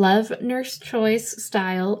 love Nurse Choi's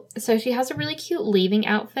style. So she has a really cute leaving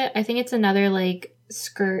outfit. I think it's another, like,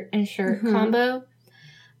 skirt and shirt combo.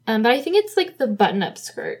 But I think it's, like, the button-up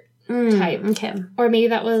skirt type. Okay. Or maybe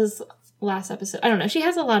that was last episode. I don't know. She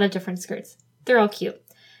has a lot of different skirts. They're all cute.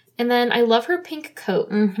 And then I love her pink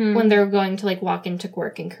coat when they're going to, like, walk into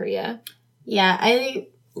work in Korea. Yeah, I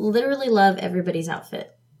literally love everybody's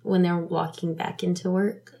outfit when they're walking back into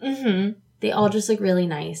work. They all just look really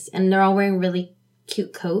nice. And they're all wearing really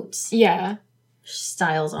cute coats. Yeah.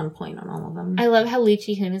 Styles on point on all of them. I love how Lee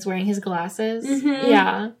Chi-hoon is wearing his glasses.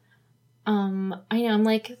 Yeah. I know, I'm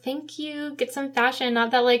like, thank you, get some fashion,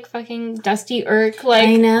 not that, like, fucking dusty Urk, like,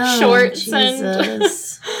 I know. shorts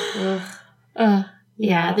Jesus. and...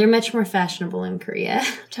 yeah, they're much more fashionable in Korea.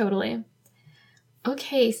 Totally.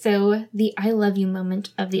 Okay, so the I love you moment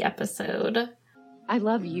of the episode. I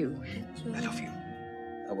love you. I love you.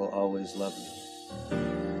 I will always love you.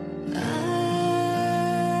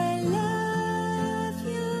 I love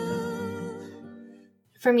you.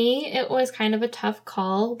 For me, it was kind of a tough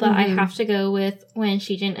call, but I have to go with when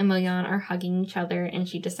Shijin and Moyeon are hugging each other and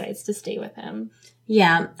she decides to stay with him.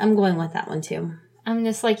 Yeah, I'm going with that one too. I'm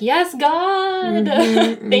just like, yes, God!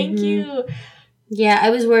 Thank you! Yeah,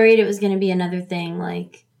 I was worried it was going to be another thing,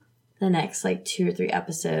 like, the next, like, 2 or 3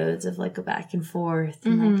 episodes of, like, a back and forth.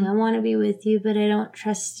 And, like, I want to be with you, but I don't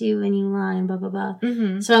trust you when you lie, and blah, blah, blah.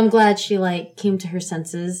 So I'm glad she, like, came to her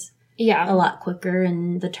senses a lot quicker,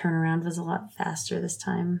 and the turnaround was a lot faster this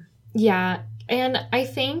time. Yeah, and I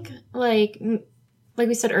think, like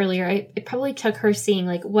we said earlier, it probably took her seeing,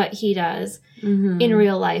 like, what he does in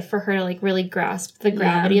real life for her to, like, really grasp the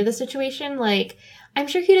gravity of the situation. Like, I'm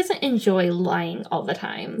sure he doesn't enjoy lying all the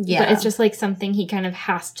time. Yeah. But it's just, like, something he kind of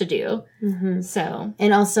has to do. So.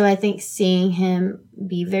 And also, I think seeing him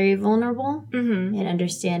be very vulnerable and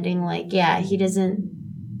understanding, like, he doesn't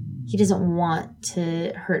want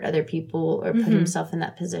to hurt other people or put himself in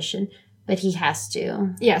that position. But he has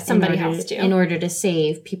to. Yeah, somebody has to. In order to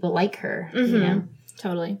save people like her, you know?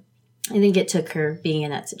 Totally. I think it took her being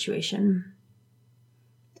in that situation.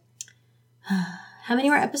 How many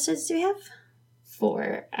more episodes do we have?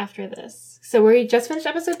 4 after this. So we just finished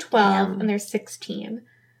episode 12 and there's 16.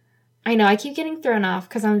 I know, I keep getting thrown off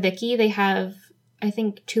because on Viki they have, I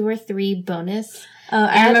think, 2 or 3 bonus. Oh,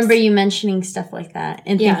 I remember you mentioning stuff like that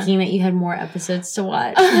and thinking that you had more episodes to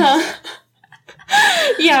watch.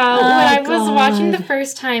 Yeah, when I was watching the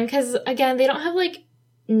first time, because again, they don't have like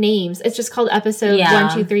names. It's just called episode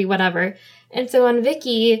 1, 2, 3, whatever. And so on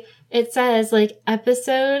Viki, it says like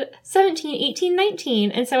episode 17, 18,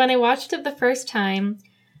 19. And so when I watched it the first time,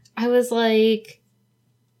 I was like,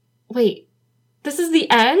 wait, this is the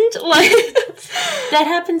end? Like That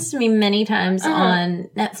happens to me many times on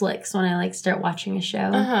Netflix when I like start watching a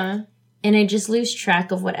show. And I just lose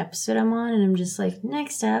track of what episode I'm on, and I'm just like,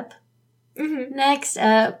 next up. Next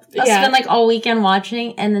up. I'll spend like all weekend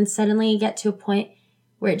watching, and then suddenly you get to a point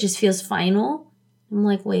where it just feels final. I'm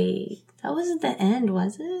like, wait, that wasn't the end,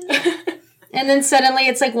 was it? And then suddenly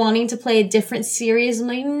it's like wanting to play a different series. I'm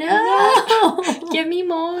like, no! Give me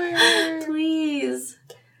more. Please.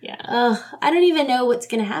 Yeah. I don't even know what's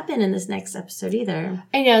going to happen in this next episode either.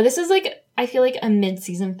 I know. This is like, I feel like a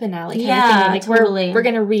mid-season finale kind of Yeah, thing. Like totally. we're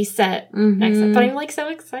going to reset next up. But I'm like so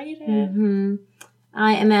excited.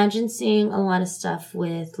 I imagine seeing a lot of stuff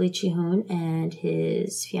with Lee Chi-hoon and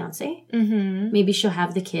his fiance. Maybe she'll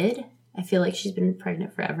have the kid. I feel like she's been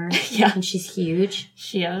pregnant forever. Yeah. And she's huge.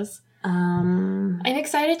 She is. I'm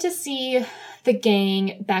excited to see the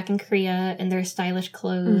gang back in Korea in their stylish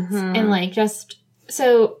clothes. And like just,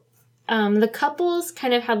 so the couples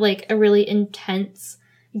kind of had like a really intense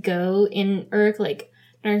go in Urk, like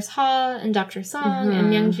Nurse Ha and Dr. Song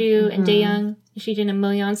and Myungju and Daeyoung, Shijin and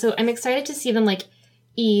Moyeon. So I'm excited to see them like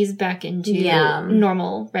ease back into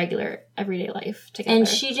normal, regular, everyday life together. And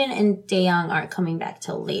Shijin and Daeyoung aren't coming back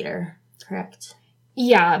till later, correct?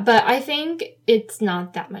 Yeah, but I think it's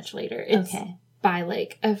not that much later. It's by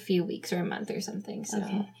like a few weeks or a month or something. So.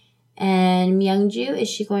 Okay. And Myungju, is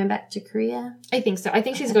she going back to Korea? I think so. I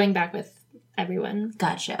think she's going back with everyone.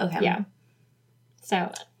 Gotcha. Okay. Yeah.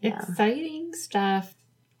 So, exciting stuff.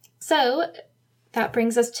 So, that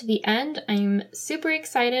brings us to the end. I'm super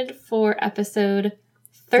excited for episode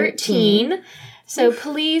 13. So,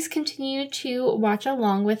 please continue to watch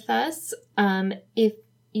along with us. If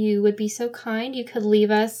you would be so kind, you could leave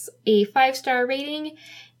us a 5-star rating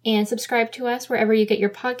and subscribe to us wherever you get your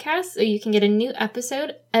podcasts so you can get a new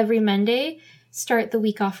episode every Monday. Start the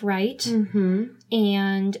week off right.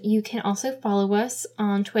 And you can also follow us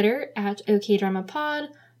on Twitter at OKDramaPod,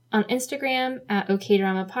 on Instagram at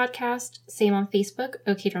OKDramaPodcast, same on Facebook,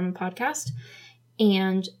 OKDramaPodcast,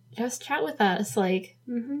 and just chat with us. Like,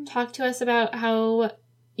 talk to us about how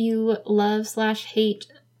you love/hate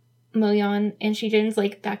Moyeon and Shijin's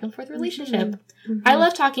like back and forth relationship. I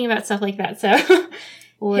love talking about stuff like that, so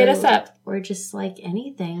hit us up. Or just like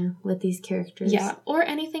anything with these characters. Yeah, or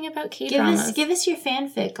anything about K-dramas. Give us your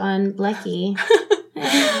fanfic on Blecky.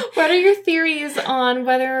 What are your theories on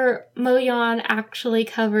whether Moyeon actually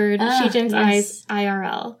covered Shijin's eyes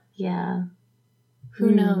IRL? Yeah.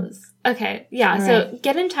 Who knows? Okay, yeah, so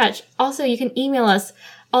get in touch. Also, you can email us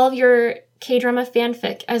all of your K-drama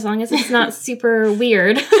fanfic, as long as it's not super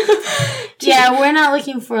weird. Yeah, we're not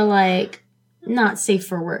looking for, like, not safe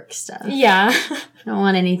for work stuff. Yeah. I don't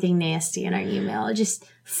want anything nasty in our email. Just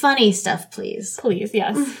funny stuff, please. Please,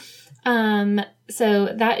 yes. So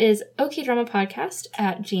that is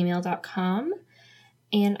okdramapodcast@gmail.com.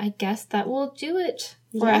 And I guess that will do it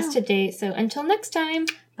for us today. So until next time,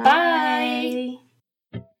 bye.